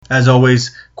As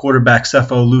always, quarterback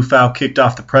Sefo Lufau kicked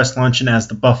off the press luncheon as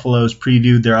the Buffaloes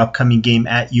previewed their upcoming game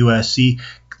at USC.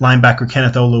 Linebacker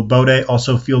Kenneth Olubode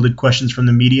also fielded questions from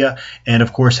the media, and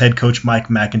of course, head coach Mike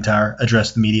McIntyre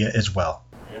addressed the media as well.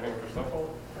 Anything for Sefo?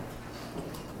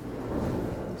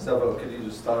 Sefo, could you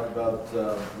just talk about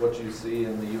what you see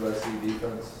in the USC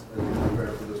defense as you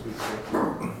prepare for this week's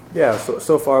game? Yeah,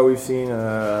 so far we've seen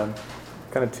kind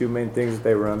of two main things that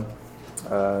they run.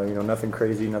 Nothing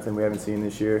crazy, nothing we haven't seen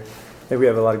this year. I think we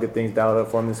have a lot of good things dialed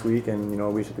up for them this week, and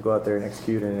we should go out there and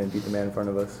execute and beat the man in front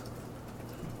of us.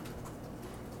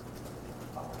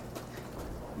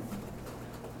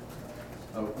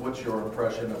 What's your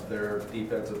impression of their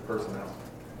defensive personnel?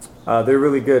 They're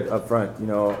really good up front.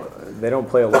 They don't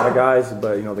play a lot of guys,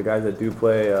 but the guys that do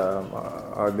play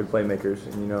are good playmakers.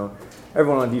 And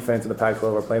everyone on defense in the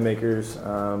Pac-12 are playmakers,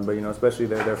 but especially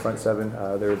their front seven,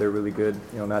 they're really good.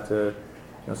 Not to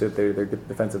say that their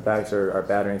defensive backs are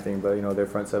bad or anything, but their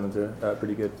front sevens are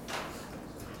pretty good.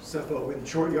 Sefo, in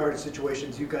short yardage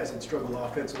situations, you guys had struggled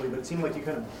offensively, but it seemed like you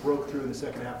kind of broke through in the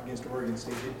second half against Oregon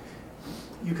State.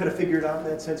 You kind of figured out in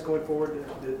that sense going forward?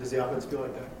 Does the offense feel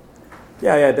like that?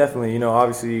 Yeah, definitely.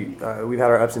 Obviously, we've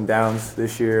had our ups and downs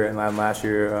this year and last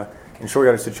year in short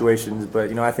yardage situations,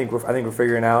 but I think we're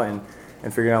figuring out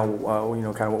and figuring out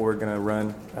kind of what we're going to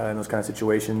run in those kind of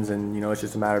situations, and it's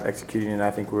just a matter of executing, and I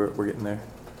think we're getting there.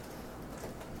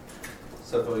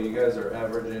 Sefo, you guys are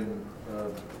averaging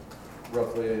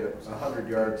roughly 100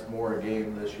 yards more a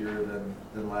game this year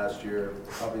than last year.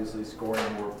 Obviously,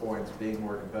 scoring more points, being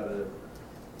more competitive.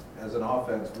 As an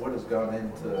offense, what has gone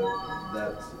into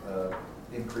that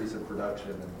increase in production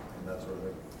and that sort of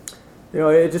thing?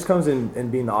 It just comes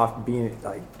in being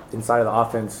like inside of the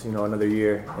offense, another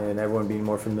year, and everyone being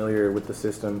more familiar with the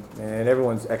system, and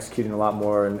everyone's executing a lot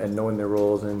more and knowing their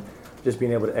roles and just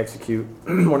being able to execute.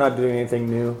 We're not doing anything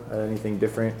new, anything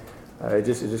different. It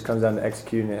just comes down to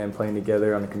executing and playing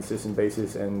together on a consistent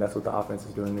basis, and that's what the offense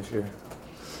is doing this year.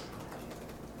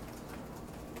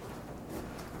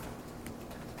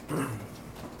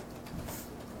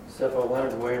 Sefo,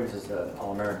 Leonard Williams is an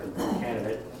All-American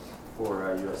candidate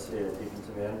for USC at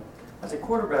defensive end. As a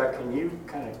quarterback, can you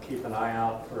kind of keep an eye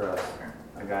out for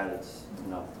a guy that's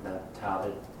that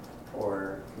talented,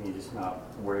 or can you just not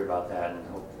worry about that and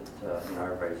hope that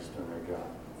everybody's just doing their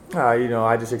job?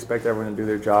 I just expect everyone to do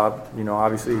their job.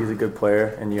 Obviously he's a good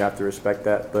player, and you have to respect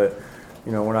that, but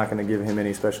we're not going to give him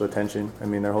any special attention. I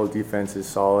mean, their whole defense is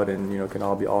solid, and can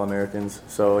all be All-Americans.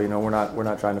 So we're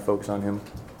not trying to focus on him.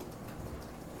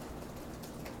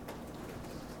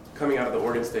 Coming out of the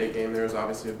Oregon State game, there was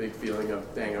obviously a big feeling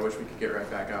of, dang, I wish we could get right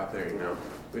back out there.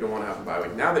 We don't want to have the bye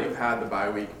week. Now that you've had the bye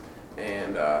week,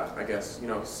 and I guess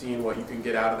seeing what you can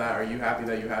get out of that, are you happy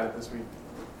that you had it this week?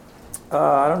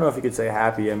 I don't know if you could say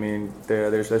happy. I mean,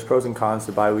 there's pros and cons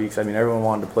to bye weeks. I mean, everyone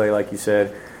wanted to play, like you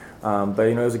said. But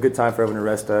it was a good time for everyone to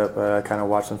rest up, kind of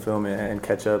watch some film and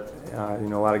catch up. A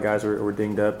lot of guys were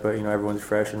dinged up, but everyone's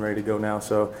fresh and ready to go now.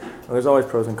 So there's always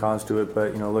pros and cons to it.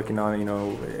 But looking on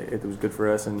it, it was good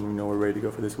for us, and we're ready to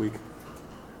go for this week.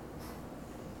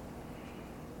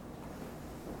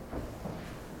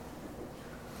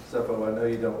 Sefo, I know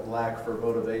you don't lack for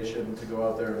motivation to go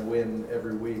out there and win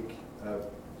every week,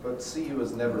 but CU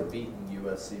has never beaten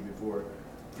USC before.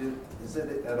 Is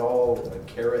it at all a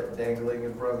carrot dangling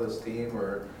in front of this team,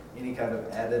 or any kind of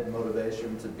added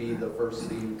motivation to be the first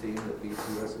CU team that beats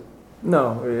USC?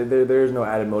 No, there is no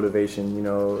added motivation.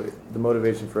 The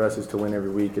motivation for us is to win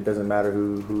every week. It doesn't matter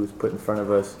who's put in front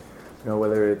of us.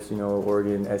 Whether it's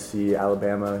Oregon, SC,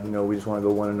 Alabama. We just want to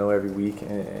go 1-0 every week,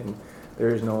 and there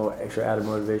is no extra added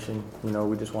motivation.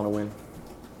 We just want to win.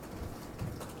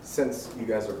 Since you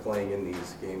guys are playing in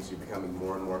these games, you're becoming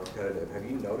more and more competitive. Have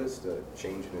you noticed a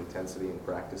change in intensity in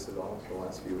practice at all in the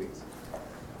last few weeks?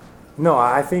 No,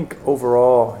 I think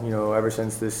overall, ever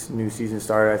since this new season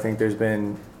started, I think there's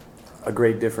been a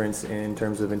great difference in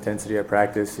terms of intensity at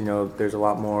practice. There's a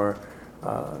lot more,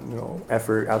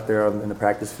 effort out there in the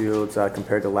practice fields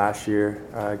compared to last year.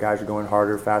 Guys are going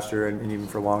harder, faster, and even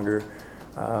for longer.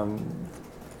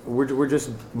 We're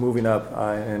just moving up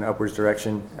in an upwards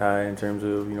direction in terms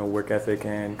of work ethic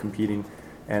and competing,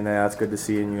 and that's good to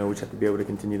see. And we just have to be able to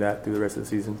continue that through the rest of the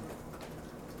season.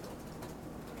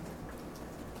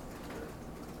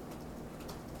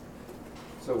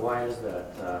 So why is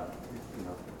that?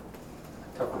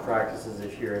 Tougher practices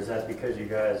this year. Is that because you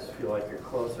guys feel like you're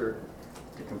closer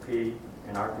to compete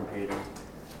and are competing,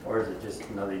 or is it just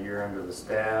another year under the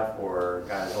staff, or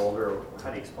guys older? How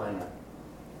do you explain that?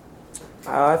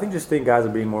 I think guys are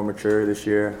being more mature this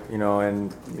year,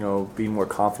 and being more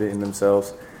confident in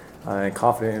themselves. and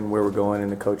confident in where we're going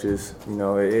and the coaches. You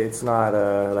know, it's not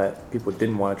that people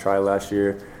didn't want to try last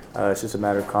year. It's just a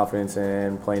matter of confidence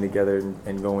and playing together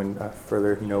and going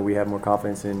further. You know, we have more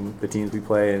confidence in the teams we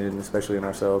play and especially in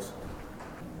ourselves.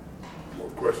 More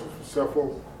questions for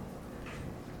Cepho?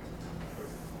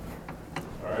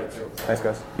 All right, Joe. Thanks,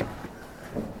 guys.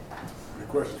 Any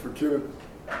questions for Kenneth?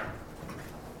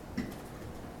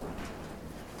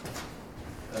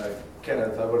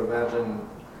 Kenneth, I would imagine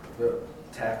the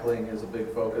tackling is a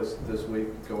big focus this week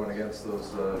going against those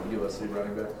USC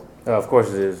running backs. Of course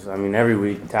it is. I mean, every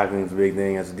week tackling is a big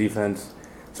thing. As a defense,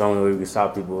 it's the only way we can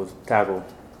stop people is tackle.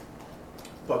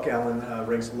 Buck Allen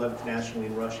ranks 11th nationally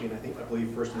in rushing, I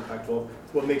believe first in the Pac-12.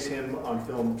 What makes him on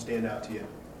film stand out to you?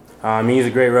 I mean, he's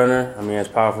a great runner. I mean, he has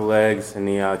powerful legs, and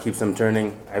he keeps them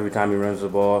turning every time he runs the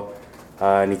ball,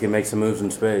 and he can make some moves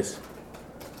in space.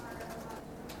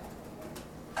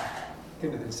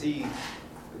 Kenneth, is he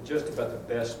just about the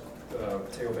best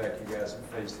tailback you guys have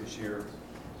faced this year?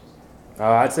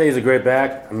 I'd say he's a great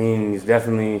back. I mean, he's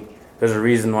definitely, there's a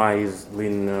reason why he's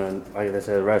leading, like I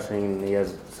said, rushing, and he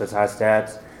has such high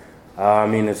stats. I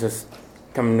mean, it's just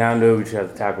coming down to it. We just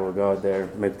have to tackle or go out there,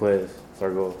 make plays. That's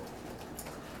our goal.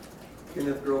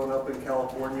 Kenneth, growing up in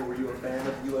California, were you a fan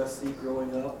of USC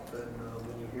growing up? And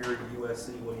when you hear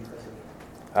USC, what do you think of it?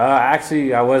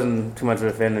 Actually, I wasn't too much of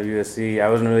a fan of USC. I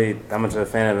wasn't really that much of a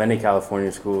fan of any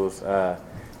California schools.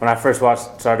 When I first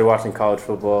started watching college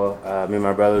football, me and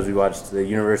my brothers, we watched the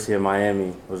University of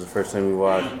Miami. Was the first thing we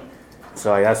watched.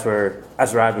 So that's where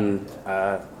I've been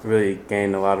really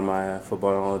gained a lot of my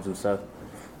football knowledge and stuff.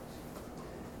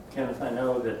 Kenneth, I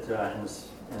know that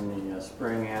in the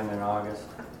spring and in August,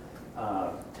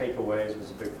 takeaways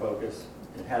was a big focus.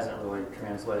 It hasn't really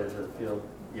translated to the field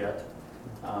yet.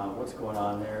 What's going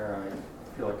on there?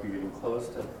 I feel like you're getting close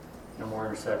to more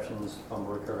interceptions,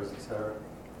 fumble recovers, etc.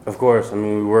 Of course. I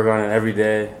mean, we work on it every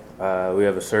day. We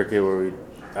have a circuit where we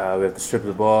have to strip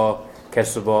the ball,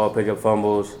 catch the ball, pick up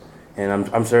fumbles, and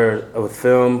I'm sure with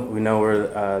film we know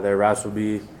where their routes will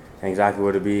be and exactly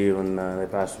where to be when they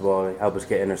pass the ball. They help us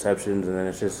get interceptions, and then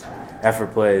it's just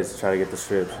effort plays to try to get the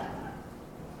strips.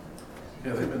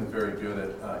 Yeah, they've been very good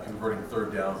at converting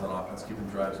third downs on offense, keeping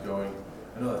drives going.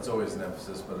 I know that's always an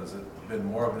emphasis, but has it been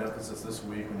more of an emphasis this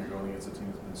week when you're going against a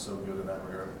team that's been so good in that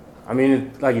regard? I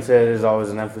mean, like you said, there's always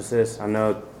an emphasis. I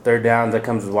know third downs, that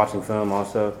comes with watching film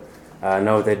also. I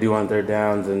know what they do on third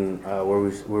downs and where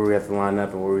we have to line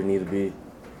up and where we need to be.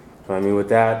 So, I mean, with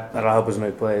that, that'll help us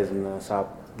make plays and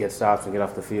get stops and get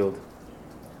off the field.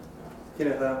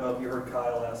 Kenneth, I don't know if you heard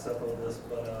Kyle ask Cepho this,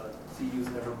 but CU's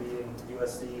never beaten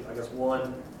USC. I guess,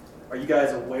 one, are you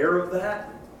guys aware of that?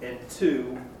 And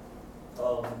two,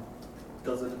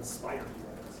 does it inspire you?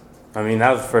 I mean,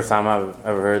 that was the first time I've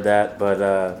ever heard that, but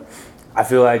I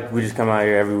feel like we just come out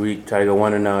here every week, try to go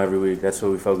 1-0 every week. That's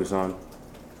what we focus on.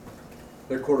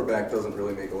 Their quarterback doesn't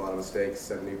really make a lot of mistakes,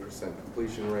 70%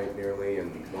 completion rate nearly,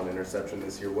 and 1 interception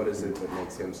this year. What is it that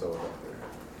makes him so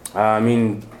effective? I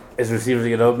mean, his receivers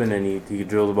get open and he can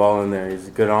drill the ball in there. He's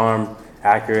a good arm,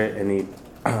 accurate, and he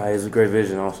has a great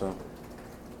vision also.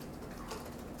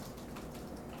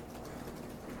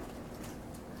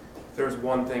 If there was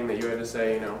one thing that you had to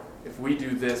say, if we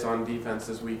do this on defense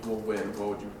this week, we'll win, what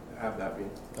would you have that be?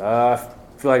 I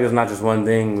feel like there's not just one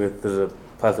thing. There's a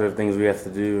plethora of things we have to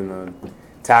do.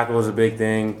 Tackle is a big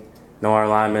thing. Know our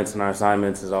alignments and our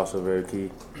assignments is also very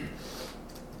key.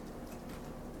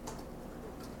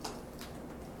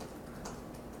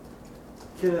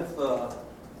 Kenneth,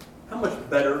 how much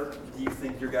better do you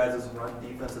think your guys' run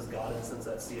defense has gotten since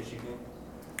that CSU game?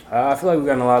 I feel like we've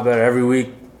gotten a lot better every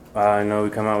week. I know we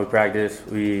come out, we practice,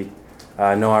 we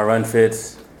know our run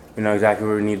fits, we know exactly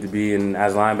where we need to be, and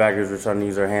as linebackers, we're starting to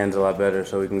use our hands a lot better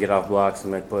so we can get off blocks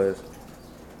and make plays.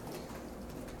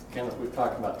 Kenneth, we've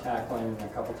talked about tackling a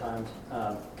couple times.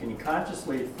 Can you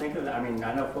consciously think of that? I mean,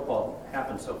 I know football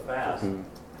happens so fast.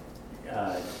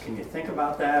 Mm-hmm. Can you think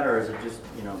about that, or is it just,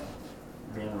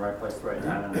 being in the right place at the right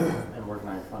time and working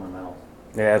on your fundamentals?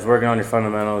 Yeah, it's working on your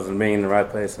fundamentals and being in the right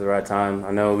place at the right time.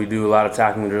 I know we do a lot of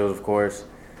tackling drills, of course,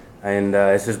 and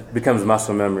it just becomes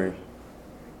muscle memory.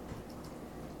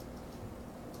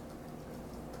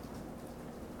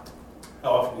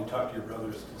 How often do you talk to your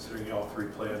brothers, considering you all three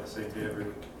play on the same day every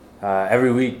week?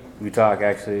 Every week we talk,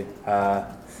 actually.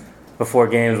 Before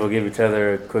games, we'll give each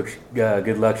other a quick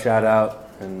good luck shout out.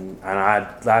 And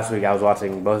last week I was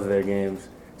watching both of their games,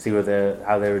 see how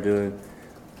they were doing.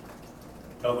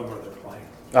 Tell them where they're playing.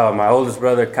 Oh, my oldest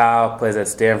brother Kyle plays at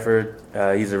Stanford.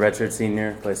 He's a redshirt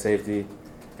senior, plays safety.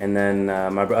 And then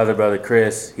my other brother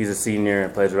Chris, he's a senior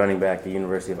and plays running back at the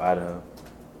University of Idaho.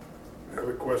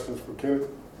 Other questions for Kenneth?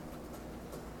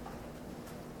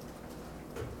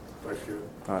 Thanks, Kevin.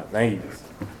 All right, thank you.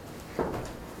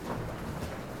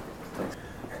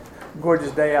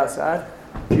 Gorgeous day outside.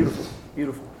 Beautiful,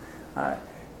 beautiful.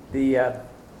 The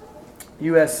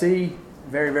USC,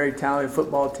 very, very talented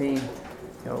football team.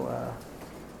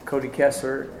 Cody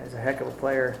Kessler is a heck of a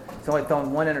player. He's only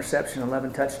thrown 1 interception,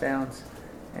 11 touchdowns,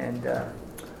 and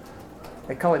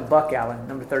they call him Buck Allen,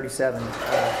 number 37.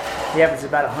 He averages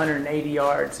about 180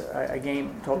 yards a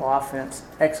game total offense.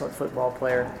 Excellent football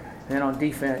player. And then on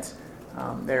defense,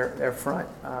 their front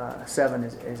 7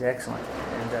 is excellent.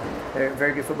 And they're a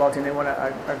very good football team. They won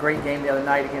a great game the other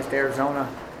night against Arizona.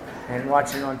 And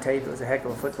watching it on tape, it was a heck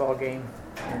of a football game.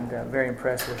 And very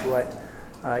impressed with what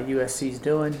USC's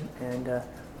doing. And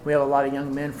we have a lot of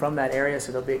young men from that area,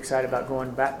 so they'll be excited about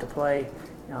going back to play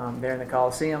there in the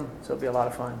Coliseum. So it'll be a lot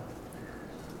of fun.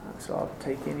 So I'll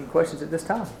take any questions at this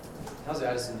time. How's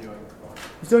Addison doing?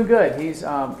 He's doing good. He's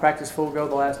practiced full go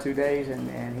the last 2 days,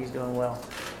 and he's doing well.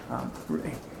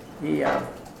 He got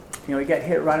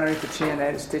hit right underneath the chin. They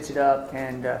had to stitch it up,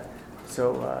 and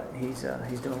so he's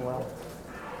doing well.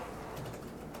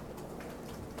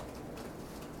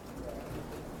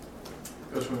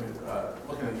 Coach, when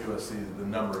looking at USC, the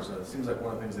numbers, it seems like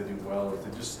one of the things they do well is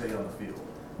they just stay on the field.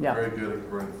 Yeah. Very good at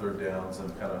converting third downs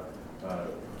and kind of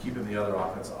keeping the other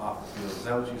offense off the field. Is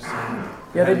that what you've seen?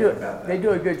 Yeah, they do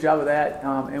a good job of that.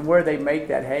 And where they make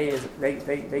that hay is they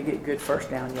get good first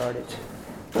down yardage.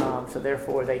 So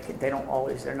therefore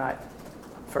they're not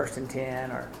 1st and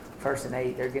 10 or 1st and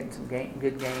 8. They're getting some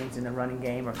good gains in the running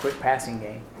game or quick passing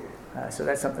game. So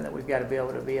that's something that we've got to be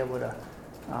able to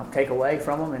take away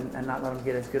from them and not let them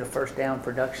get as good a first down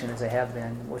production as they have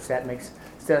been, which that makes,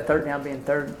 instead of third down being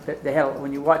third, they had,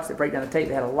 when you watch the breakdown of the tape,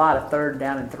 they had a lot of third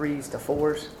down and 3s to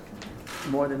 4s,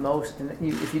 more than most. And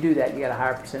if you do that, you got a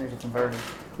higher percentage of converting.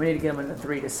 We need to get them in the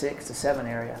 3 to 6 to 7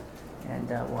 area, and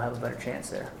we'll have a better chance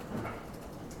there.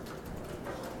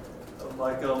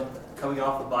 Mike, coming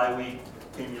off the bye week,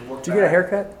 can you look back? Did you get a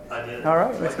haircut? I did. All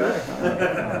right, that's good.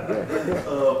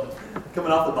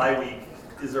 Coming off the bye week,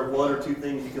 is there 1 or 2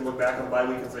 things you can look back on the bye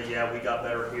week and say, yeah, we got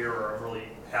better here, or I'm really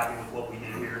happy with what we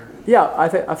did here? Yeah, I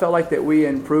felt like that we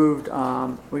improved.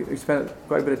 We spent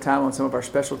quite a bit of time on some of our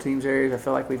special teams areas. I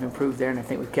feel like we've improved there, and I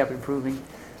think we've kept improving.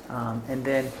 And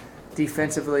then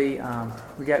defensively,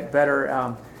 we got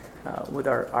better with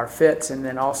our fits, and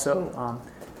then also,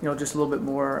 just a little bit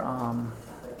more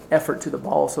effort to the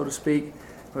ball, so to speak.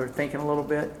 We're thinking a little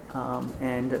bit,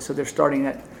 and so they're starting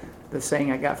at. The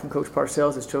saying I got from Coach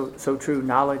Parcells is so true.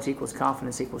 Knowledge equals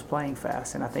confidence equals playing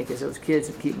fast. And I think as those kids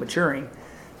keep maturing,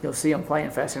 you'll see them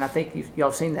playing fast. And I think y'all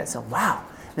have seen that. So, wow.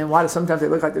 And then why do sometimes they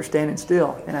look like they're standing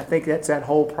still? And I think that's that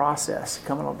whole process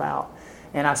coming about.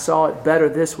 And I saw it better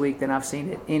this week than I've seen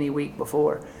it any week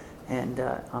before. And,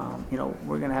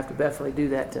 we're going to have to definitely do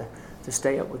that to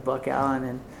stay up with Buck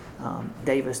Allen and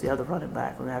Davis, the other running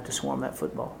back. We're going to have to swarm that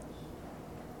football.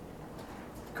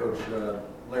 Coach,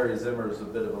 Larry Zimmer is a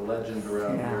bit of a legend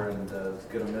around here and is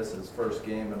going to miss his first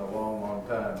game in a long, long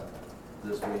time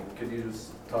this week. Could you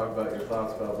just talk about your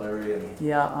thoughts about Larry?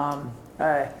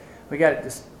 We got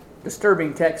a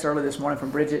disturbing text early this morning from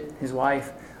Bridget, his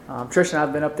wife. Trish and I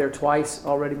have been up there twice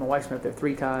already. My wife's been up there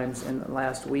 3 times in the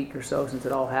last week or so since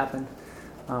it all happened,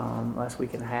 last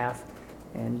week and a half.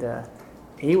 And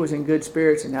he was in good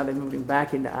spirits, and now they moved him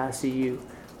back into ICU.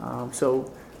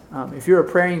 If you're a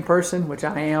praying person, which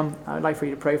I am, I'd like for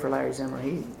you to pray for Larry Zimmer.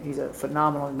 He's a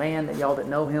phenomenal man that y'all that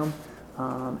know him,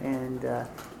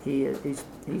 he's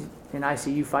in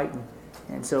ICU fighting,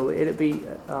 and so it'd be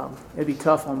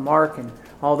tough on Mark and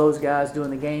all those guys doing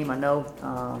the game. I know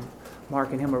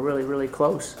Mark and him are really, really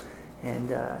close,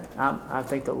 and I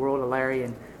think the world of Larry,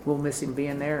 and we'll miss him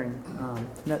being there, and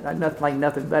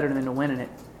nothing better than winning it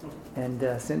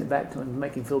and send it back to him and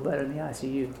make him feel better in the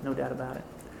ICU, no doubt about it.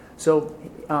 So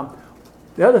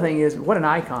the other thing is, what an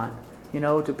icon,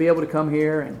 to be able to come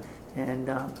here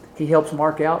and he helps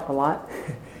Mark out a lot,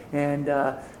 and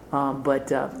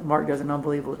but Mark does an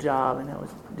unbelievable job, and I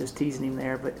was just teasing him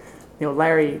there. But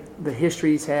Larry, the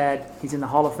history he's had, he's in the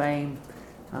Hall of Fame,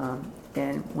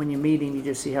 and when you meet him, you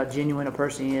just see how genuine a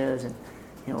person he is, and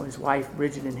his wife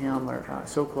Bridget and him are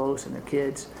so close, and their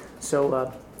kids.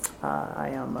 So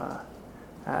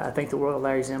I think the world of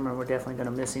Larry Zimmer, and we're definitely going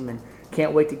to miss him, and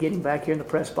can't wait to get him back here in the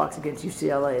press box against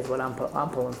UCLA is what I'm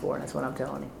pulling for, and that's what I'm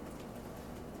telling him.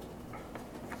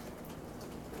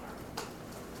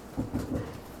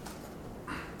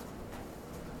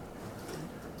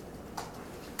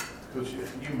 Coach,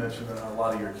 you mentioned that a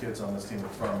lot of your kids on this team are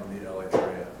from the LA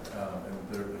area, and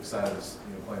they're excited,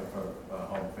 playing in front of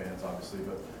home fans, obviously.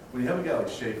 But when you have a guy like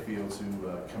Shea Fields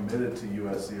who committed to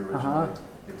USC originally,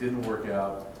 it didn't work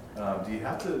out. Do you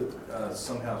have to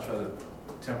somehow try to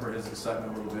temper his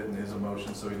excitement a little bit and his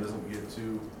emotions so he doesn't get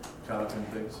too caught up in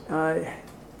things?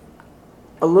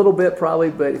 A little bit probably,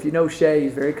 but if you know Shea,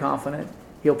 he's very confident.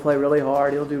 He'll play really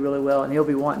hard. He'll do really well, and he'll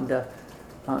be wanting to.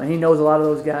 He knows a lot of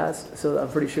those guys, so I'm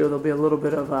pretty sure there'll be a little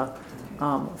bit of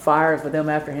fire for them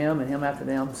after him and him after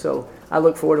them. So I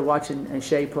look forward to watching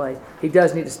Shea play. He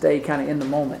does need to stay kind of in the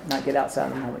moment, not get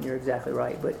outside the moment. You're exactly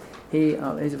right, but he's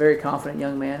a very confident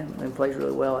young man and plays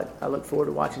really well. I look forward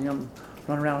to watching him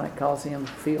run around that Coliseum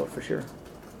field for sure,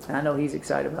 and I know he's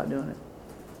excited about doing it.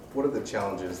 What are the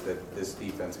challenges that this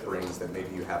defense brings that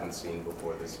maybe you haven't seen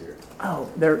before this year? Oh,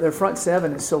 their front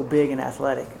seven is so big and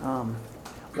athletic.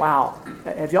 Wow.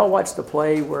 Have y'all watched the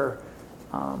play where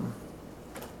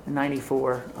in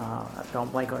 94, I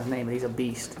don't blank on his name, but he's a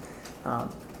beast.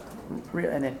 And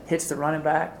then hits the running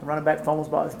back fumbles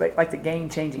ball. It's like the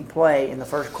game-changing play in the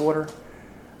first quarter.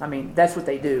 I mean, that's what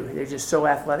they do. They're just so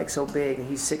athletic, so big. And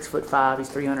he's 6'5", he's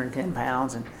 310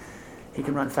 pounds, and he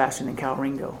can run faster than Cal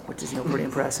Ringo, which is pretty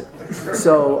impressive.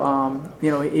 So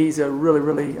he's a really,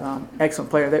 really excellent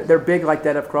player. They're big like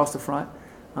that up across the front.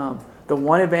 The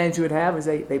one advantage you would have is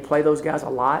they play those guys a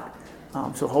lot.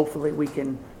 So hopefully we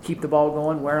can keep the ball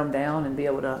going, wear them down, and be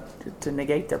able to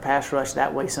negate their pass rush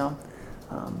that way some.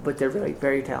 But they're really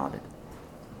very talented.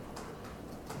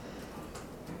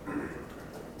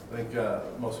 I think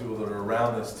most people that are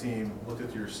around this team looked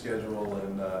at your schedule,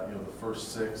 and the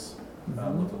first six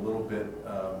looked a little bit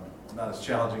not as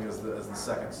challenging as the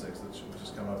second six that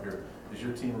just come up here. Is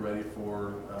your team ready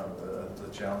for the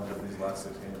challenge of these last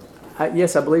 6 games?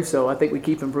 Yes, I believe so. I think we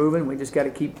keep improving. We just got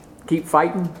to keep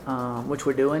fighting, which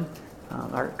we're doing.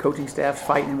 Our coaching staff's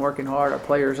fighting and working hard. Our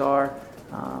players are.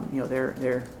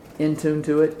 They're in tune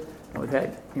to it. We've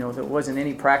had, there wasn't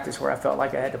any practice where I felt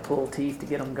like I had to pull teeth to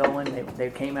get them going. They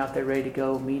came out there ready to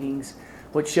go, meetings,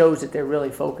 which shows that they're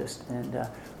really focused and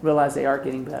realize they are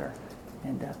getting better.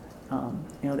 And,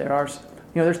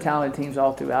 there's talented teams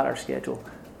all throughout our schedule.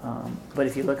 But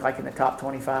if you look like in the top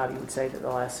 25, you would say that the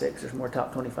last 6, there's more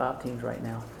top 25 teams right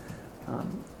now.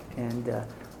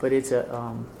 But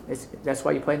that's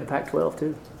why you play in the Pac-12 too.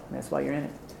 And that's why you're in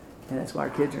it. And that's why our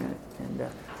kids are in it. And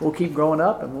we'll keep growing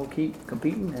up and we'll keep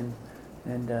competing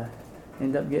and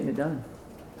end up getting it done.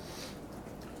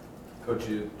 Coach,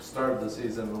 you started the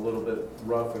season a little bit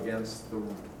rough against the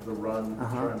run,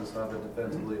 trying to stop it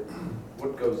defensively.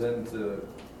 What goes into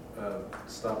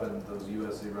stopping those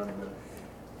USC running backs?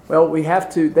 Well,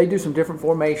 they do some different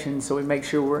formations, so we make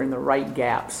sure we're in the right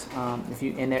gaps.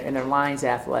 And their line's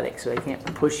athletic, so they can't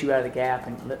push you out of the gap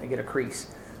and get a crease.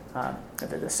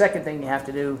 The second thing you have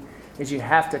to do is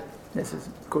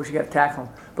of course you got to tackle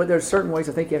them, but there's certain ways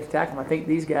I think you have to tackle them. I think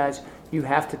these guys, you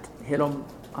have to hit them,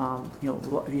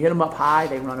 if you hit them up high,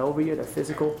 they run over you, they're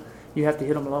physical. You have to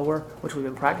hit them lower, which we've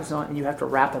been practicing on, and you have to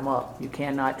wrap them up. You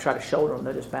cannot try to shoulder them,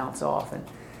 they'll just bounce off. And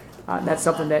that's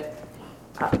something that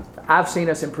I've seen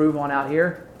us improve on out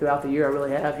here throughout the year. I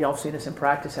really have. Y'all seen us in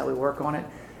practice, how we work on it.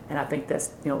 And I think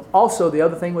that's, also the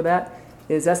other thing with that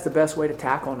is that's the best way to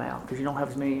tackle now because you don't have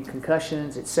as many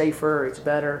concussions. It's safer, it's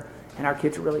better, and our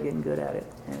kids are really getting good at it.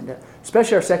 And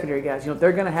especially our secondary guys,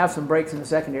 they're going to have some breaks in the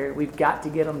secondary. We've got to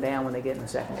get them down when they get in the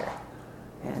secondary.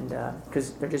 And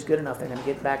because they're just good enough, they're going to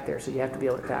get back there, so you have to be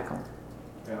able to tackle them.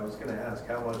 Yeah, I was going to ask,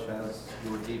 how much has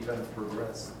your defense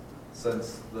progressed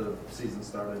since the season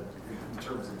started in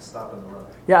terms of stopping the run?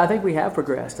 Yeah, I think we have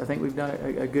progressed. I think we've done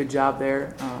a good job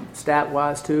there,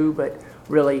 stat-wise too, but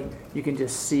really you can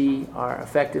just see our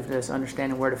effectiveness,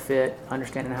 understanding where to fit,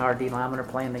 understanding how our D linemen are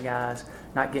playing the guys,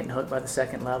 not getting hooked by the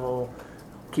second level,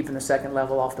 keeping the second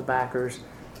level off the backers.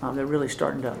 They're really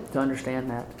starting to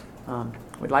understand that.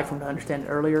 We'd like them to understand it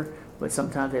earlier, but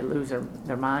sometimes they lose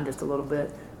their mind just a little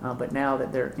bit. But now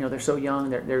that they're so young,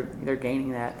 they're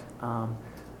gaining that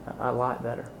a lot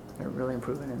better. They're really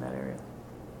improving in that area.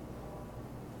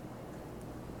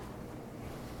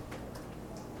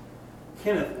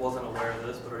 Kenneth wasn't aware of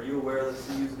this, but are you aware that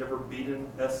CU's never beaten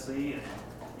SC?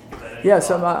 Yeah,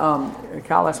 so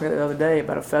Kyle asked me the other day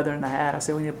about a feather in the hat. I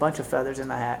said we need a bunch of feathers in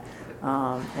the hat.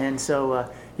 I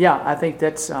think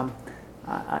that's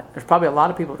there's probably a lot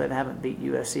of people that haven't beat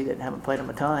USC that haven't played them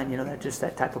a ton. That's just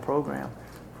that type of program.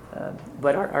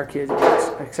 But our kids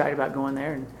are excited about going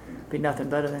there and be nothing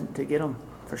better than to get them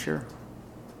for sure.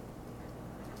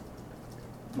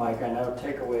 Mike, I know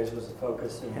takeaways was the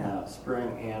focus in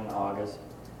spring and August.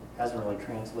 Hasn't really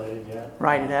translated yet.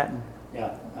 Right, it hadn't.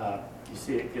 Yeah. You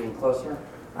see it getting closer?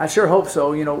 I sure hope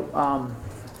so.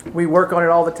 We work on it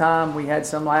all the time. We had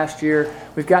some last year.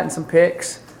 We've gotten some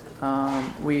picks.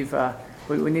 We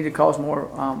need to cause more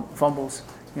fumbles.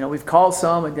 We've called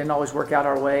some and didn't always work out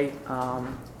our way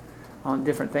on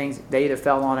different things. Data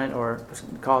fell on it or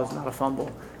caused not a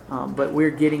fumble. But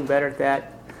we're getting better at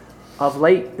that. Of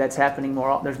late, that's happening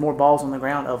more. There's more balls on the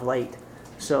ground of late.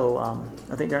 So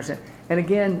I think they're understanding. And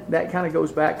again, that kind of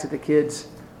goes back to the kids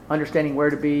understanding where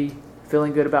to be,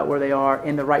 feeling good about where they are,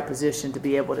 in the right position to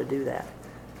be able to do that.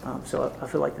 So I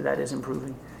feel like that is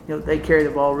improving. They carry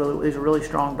the ball really. These are really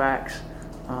strong backs.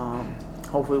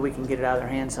 Hopefully we can get it out of their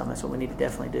hands some. That's what we need to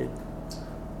definitely do.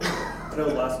 I know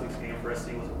last week's game for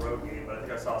SC was a road game, but I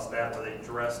think I saw a stat where they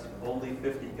dressed only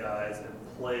 50 guys and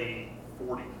played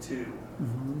 42.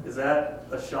 Mm-hmm. Is that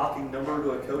a shocking number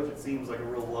to a coach? It seems like a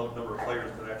real low number of players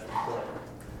could actually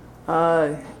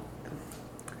play.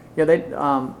 Yeah, they.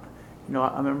 I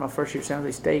remember my first year at San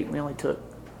Jose State. We only took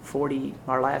 40.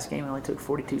 Our last game, we only took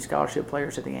 42 scholarship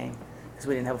players at the game because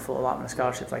we didn't have a full allotment of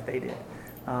scholarships like they did.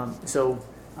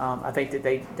 I think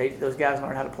that those guys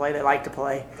learn how to play. They like to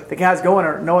play. The guys going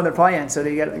are knowing they're playing, so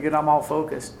they got to get them all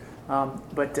focused. I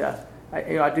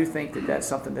do think that that's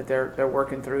something that they're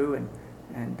working through,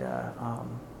 and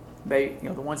they,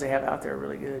 the ones they have out there are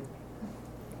really good.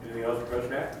 Anything else for Coach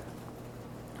Knack?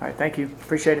 All right, thank you.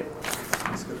 Appreciate it.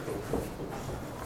 Let's go.